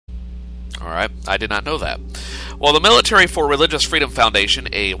All right, I did not know that. Well, the Military for Religious Freedom Foundation,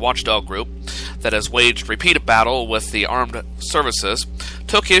 a watchdog group that has waged repeated battle with the armed services,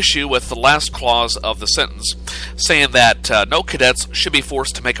 took issue with the last clause of the sentence, saying that no cadets should be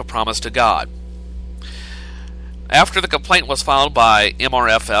forced to make a promise to God. After the complaint was filed by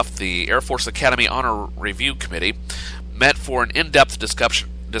MRFF, the Air Force Academy Honor Review Committee met for an in-depth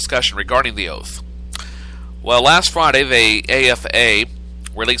discussion regarding the oath. Well, last Friday, the AFA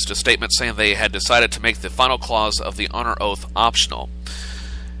released a statement saying they had decided to make the final clause of the honor oath optional.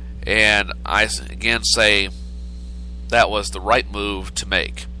 And I again say that was the right move to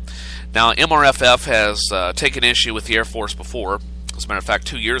make. Now, MRFF has taken issue with the Air Force before. As a matter of fact,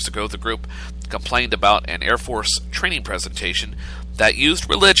 2 years ago, the group complained about an Air Force training presentation that used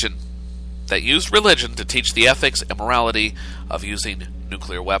religion to teach the ethics and morality of using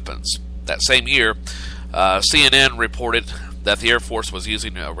nuclear weapons. That same year, CNN reported that the Air Force was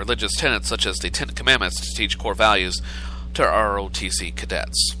using religious tenets such as the Ten Commandments to teach core values to ROTC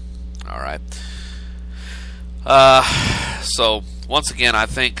cadets. All right. So once again, I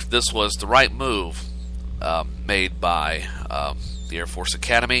think this was the right move made by the Air Force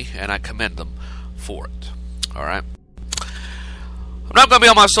Academy, and I commend them for it. All right. I'm not going to be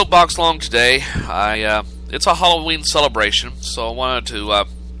on my soapbox long today. It's a Halloween celebration, so I wanted to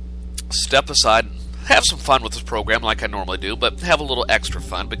step aside and have some fun with this program like I normally do, but have a little extra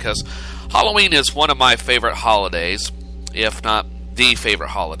fun because Halloween is one of my favorite holidays, if not the favorite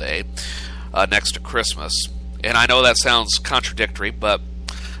holiday, next to Christmas. And I know that sounds contradictory, but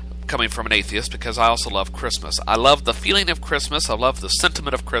coming from an atheist, because I also love Christmas. I love the feeling of Christmas. I love the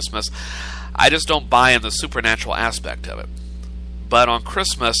sentiment of Christmas. I just don't buy in the supernatural aspect of it. But on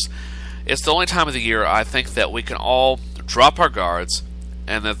Christmas, it's the only time of the year I think that we can all drop our guards,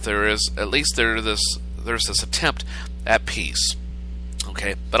 and that there's this attempt at peace.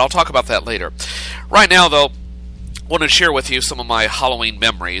 Okay, but I'll talk about that later. Right now, though, I want to share with you some of my Halloween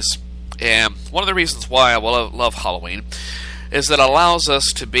memories. And one of the reasons why I love Halloween is that it allows us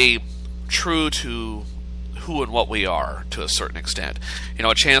to be true to who and what we are to a certain extent. You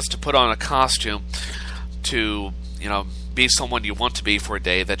know, a chance to put on a costume to, be someone you want to be for a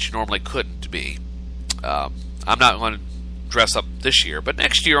day that you normally couldn't be. I'm not going to dress up this year, but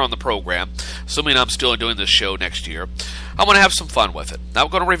next year on the program, assuming I'm still doing this show next year, I'm going to have some fun with it. Not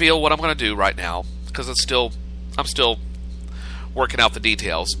going to reveal what I'm going to do right now because I'm still working out the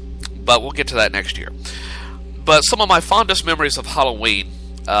details, but we'll get to that next year. But some of my fondest memories of Halloween,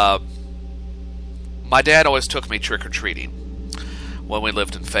 my dad always took me trick-or-treating when we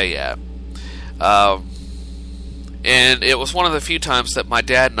lived in Fayette. And it was one of the few times that my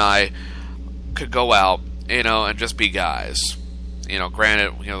dad and I could go out, and just be guys.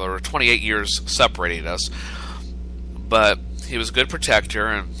 Granted, there were 28 years separating us, but he was a good protector,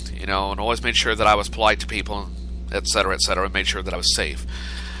 and always made sure that I was polite to people, etc., and made sure that I was safe.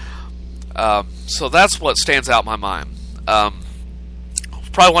 So that's what stands out in my mind.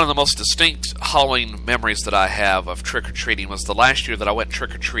 Probably one of the most distinct Halloween memories that I have of trick-or-treating was the last year that I went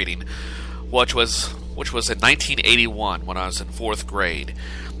trick-or-treating, which was in 1981 when I was in 4th grade.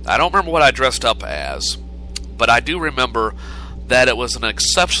 I don't remember what I dressed up as, but I do remember that it was an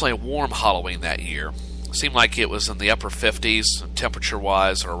exceptionally warm Halloween that year. It seemed like it was in the upper 50s,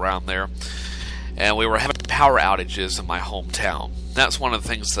 temperature-wise, or around there. And we were having power outages in my hometown. That's one of the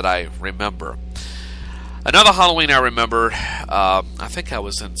things that I remember. Another Halloween I remember, I think I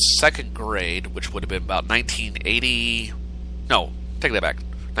was in 2nd grade, which would have been about 1980... No, take that back.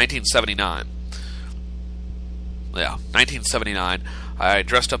 1979. Yeah, 1979. I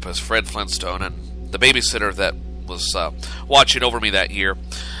dressed up as Fred Flintstone, and the babysitter that was watching over me that year,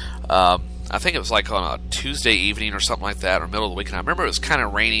 I think it was like on a Tuesday evening or something like that, or middle of the week, and I remember it was kind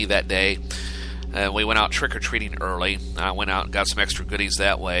of rainy that day, and we went out trick-or-treating early. I went out and got some extra goodies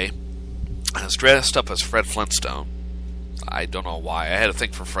that way. I was dressed up as Fred Flintstone. I don't know why. I had to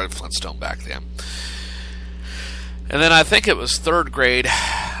think for Fred Flintstone back then. And then I think it was 3rd grade,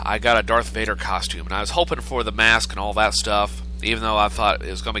 I got a Darth Vader costume, and I was hoping for the mask and all that stuff, even though I thought it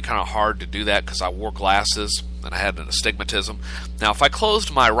was going to be kind of hard to do that because I wore glasses and I had an astigmatism. Now, if I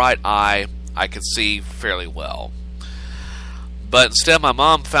closed my right eye, I could see fairly well. But instead, my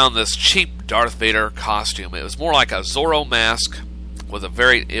mom found this cheap Darth Vader costume. It was more like a Zorro mask.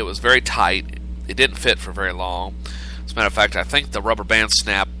 It was very tight. It didn't fit for very long. As a matter of fact, I think the rubber band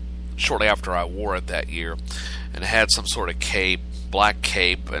snapped shortly after I wore it that year. And it had some sort of cape, black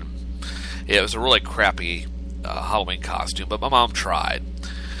cape, and it was a really crappy Halloween costume, but my mom tried.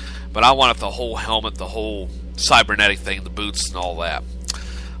 But I wanted the whole helmet, the whole cybernetic thing, the boots and all that.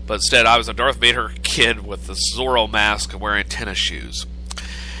 But instead, I was a Darth Vader kid with the Zorro mask and wearing tennis shoes.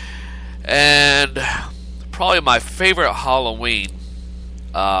 And probably my favorite Halloween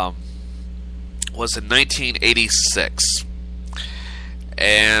was in 1986.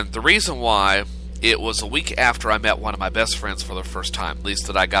 And the reason why, it was a week after I met one of my best friends for the first time, at least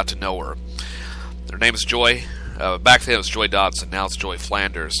that I got to know her. Her name is Joy. Back then it was Joy Dodson, now it's Joy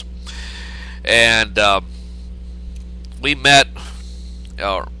Flanders. And we met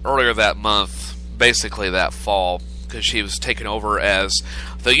earlier that month, basically that fall, because she was taken over as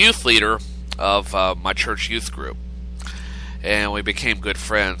the youth leader of my church youth group. And we became good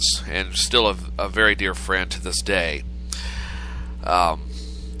friends, and still a very dear friend to this day.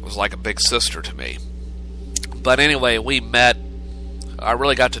 Was like a big sister to me. But anyway, we met. I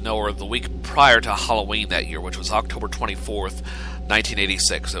really got to know her the week prior to Halloween that year, which was October 24th,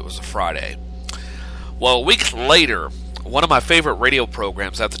 1986. It was a Friday. Well, a week later, one of my favorite radio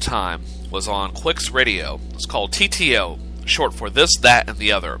programs at the time was on Quicks Radio. It's called TTO, short for This, That, and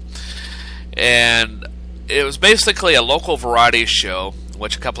the Other. And it was basically a local variety show,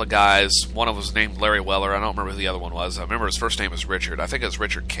 which a couple of guys, one of them was named Larry Weller, I don't remember who the other one was. I remember his first name was Richard. I think it was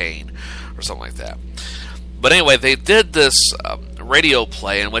Richard Kane or something like that. But anyway, they did this radio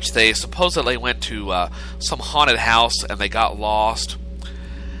play in which they supposedly went to some haunted house and they got lost.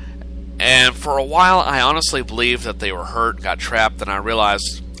 And for a while, I honestly believed that they were hurt, got trapped, and I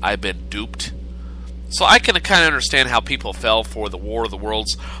realized I'd been duped. So I can kind of understand how people fell for the War of the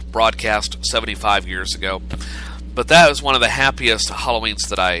Worlds broadcast 75 years ago. But that was one of the happiest Halloweens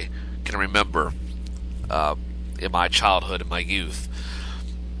that I can remember in my childhood and my youth.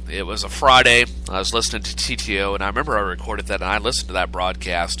 It was a Friday. I was listening to TTO, and I remember I recorded that, and I listened to that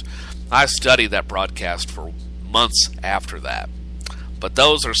broadcast. I studied that broadcast for months after that. But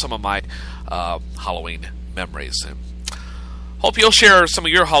those are some of my Halloween memories. And hope you'll share some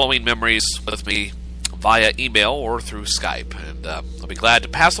of your Halloween memories with me via email or through Skype. And I'll be glad to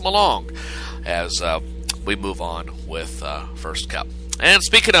pass them along as we move on with First Cup. And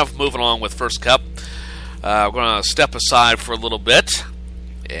speaking of moving on with First Cup, we're going to step aside for a little bit.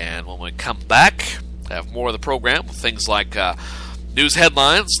 And when we come back, have more of the program with things like news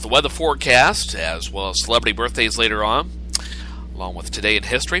headlines, the weather forecast, as well as celebrity birthdays later on, along with Today in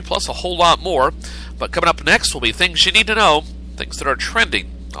History, plus a whole lot more. But coming up next will be things you need to know, things that are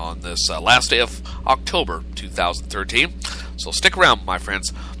trending on this last day of October 2013. So stick around, my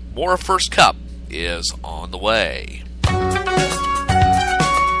friends. More of First Cup is on the way.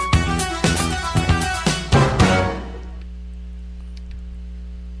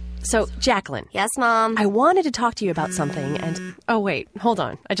 So, Jacqueline. Yes, Mom? I wanted to talk to you about something, and... Oh, wait. Hold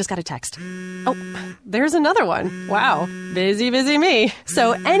on. I just got a text. Oh, there's another one. Wow. Busy me.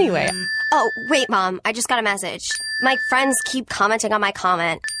 So, anyway... Oh, wait, Mom. I just got a message. My friends keep commenting on my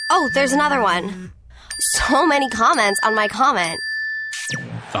comment. Oh, there's another one. So many comments on my comment.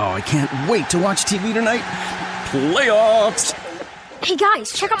 Oh, I can't wait to watch TV tonight. Playoffs! Hey,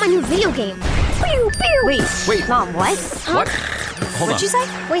 guys, check out my new video game. Pew, pew. Wait. Mom, what? Huh? What? Hold What'd you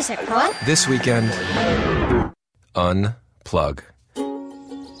say? Wait a second, what? This weekend, unplug.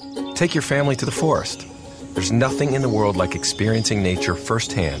 Take your family to the forest. There's nothing in the world like experiencing nature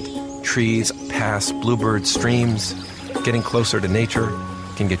firsthand. Trees, paths, bluebirds, streams. Getting closer to nature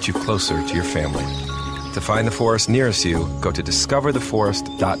can get you closer to your family. To find the forest nearest you, go to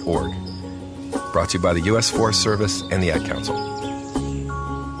discovertheforest.org. Brought to you by the U.S. Forest Service and the Ad Council.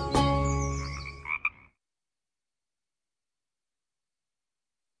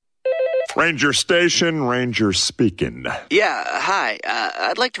 Ranger Station, Ranger speaking. Yeah, hi.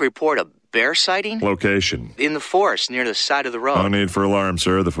 I'd like to report a bear sighting. Location. In the forest near the side of the road. No need for alarm,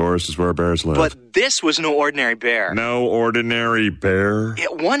 sir. The forest is where bears live. But this was no ordinary bear. No ordinary bear? Yeah,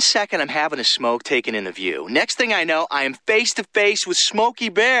 1 second I'm having a smoke taken in the view. Next thing I know, I am face to face with Smokey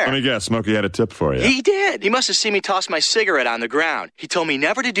Bear. Let me guess, Smokey had a tip for you. He did. He must have seen me toss my cigarette on the ground. He told me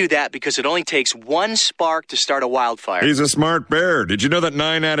never to do that because it only takes one spark to start a wildfire. He's a smart bear. Did you know that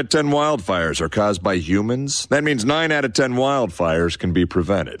 9 out of 10 wildfires are caused by humans? That means 9 out of 10 wildfires can be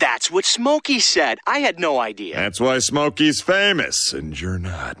prevented. That's what Smokey said. I had no idea. That's why Smokey's famous, and you're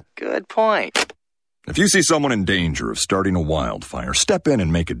not. Good point. If you see someone in danger of starting a wildfire, step in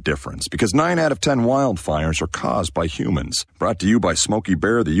and make a difference, because 9 out of 10 wildfires are caused by humans. Brought to you by Smokey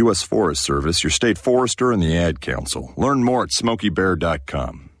Bear, the U.S. Forest Service, your state forester, and the Ad Council. Learn more at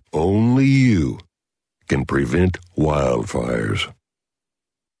SmokeyBear.com. Only you can prevent wildfires.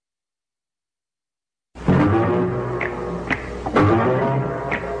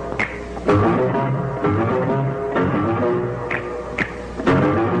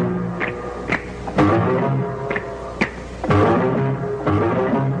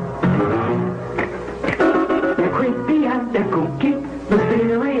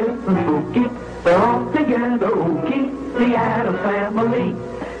 and spooky. They're all together ooky, the Addams Family.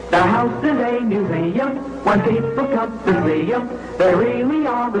 Their house is a museum when people come to see them. They really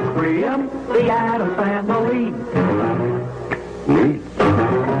are the spree 'em, the Addams Family. Neat.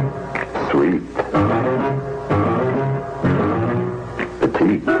 Sweet.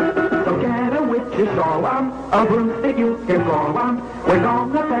 Petite. So get a witch's shawl on, a broomstick you can call on. We're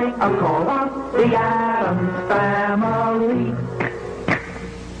gonna pay a call on the Addams Family.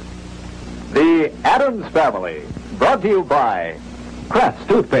 The Addams Family, brought to you by Crest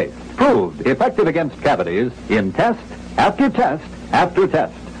Toothpaste, proved effective against cavities in test after test after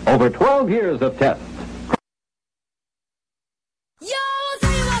test. Over 12 years of tests. Yo, I'll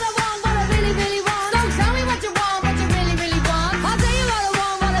tell you what I want, what I really, really want. Don't tell me what you want, what you really, really want. I'll tell you what I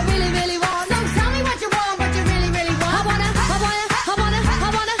want, what I really, really want. Don't tell me what you want, what you really, really want. I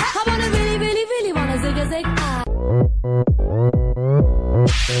wanna really, really, really wanna zig a zig.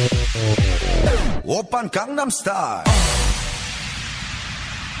 Oppan Gangnam Style.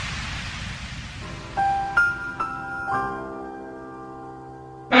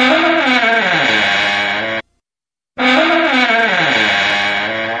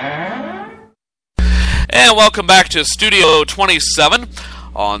 And welcome back to Studio 27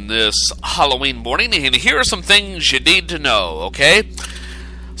 on this Halloween morning. And here are some things you need to know, okay?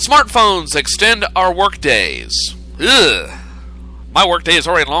 Smartphones extend our work days. Ugh. My work day is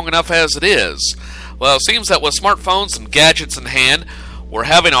already long enough as it is. Well, it seems that with smartphones and gadgets in hand, we're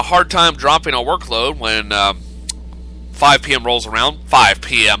having a hard time dropping our workload when 5 p.m. rolls around. 5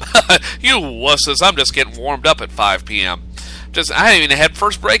 p.m. You wusses, I'm just getting warmed up at 5 p.m. I haven't even had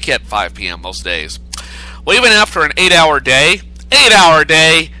first break yet 5 p.m. most days. Well, even after an 8-hour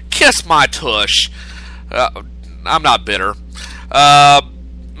day, kiss my tush. I'm not bitter.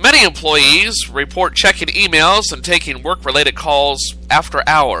 Many employees report checking emails and taking work-related calls after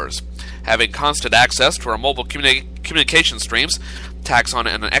hours. Having constant access to our mobile communication streams tacks on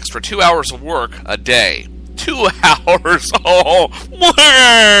an extra 2 hours of work a day. 2 hours! Oh,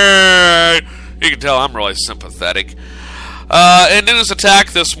 you can tell I'm really sympathetic. In news attack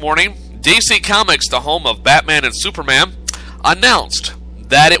this morning, DC Comics, the home of Batman and Superman, announced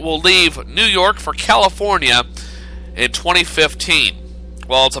that it will leave New York for California in 2015.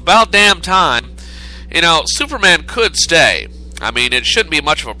 Well, it's about damn time. You know, Superman could stay. I mean, it shouldn't be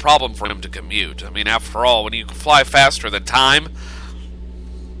much of a problem for him to commute. I mean, after all, when you can fly faster than time.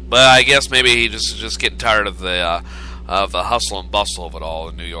 But I guess maybe he's just getting tired of the hustle and bustle of it all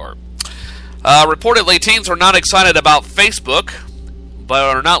in New York. Reportedly, teens are not excited about Facebook, but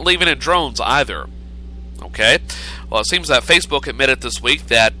are not leaving in drones either. Okay? Well, it seems that Facebook admitted this week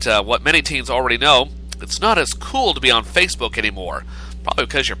that what many teens already know, it's not as cool to be on Facebook anymore. Probably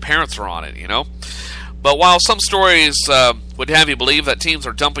because your parents are on it, you know? But while some stories would have you believe that teens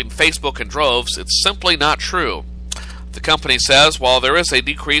are dumping Facebook in droves, it's simply not true. The company says while there is a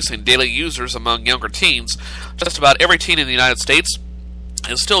decrease in daily users among younger teens, just about every teen in the United States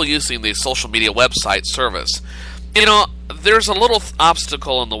is still using the social media website service. You know, there's a little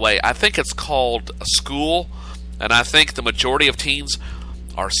obstacle in the way. I think it's called school, and I think the majority of teens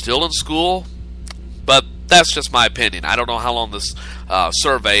are still in school, but that's just my opinion. I don't know how long this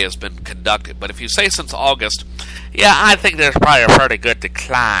survey has been conducted, but if you say since August, yeah, I think there's probably a pretty good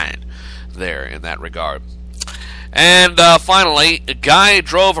decline there in that regard. And finally, a guy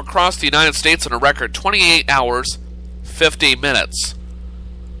drove across the United States in a record 28 hours, 50 minutes.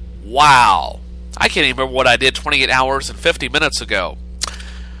 Wow. I can't even remember what I did 28 hours and 50 minutes ago.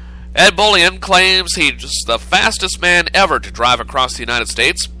 Ed Bullion claims he's the fastest man ever to drive across the United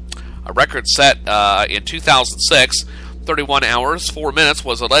States. A record set in 2006, 31 hours, 4 minutes,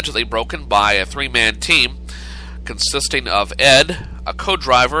 was allegedly broken by a three-man team consisting of Ed, a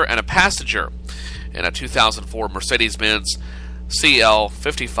co-driver, and a passenger in a 2004 Mercedes-Benz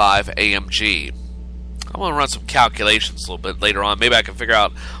CL55 AMG. I'm going to run some calculations a little bit later on. Maybe I can figure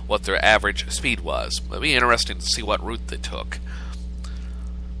out what their average speed was. It'll be interesting to see what route they took.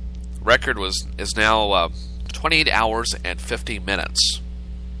 Record is now 28 hours and 50 minutes.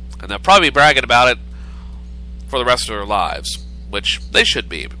 And they'll probably be bragging about it for the rest of their lives, which they should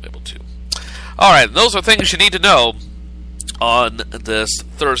be able to. Alright, those are things you need to know on this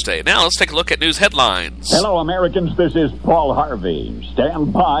Thursday. Now let's take a look at news headlines. Hello, Americans. This is Paul Harvey.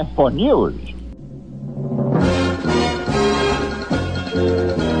 Stand by for news.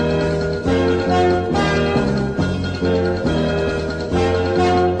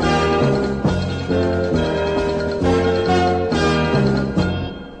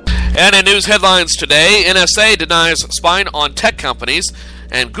 And in news headlines today, NSA denies spying on tech companies,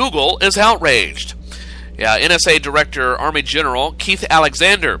 and Google is outraged. Yeah, NSA Director Army General Keith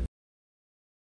Alexander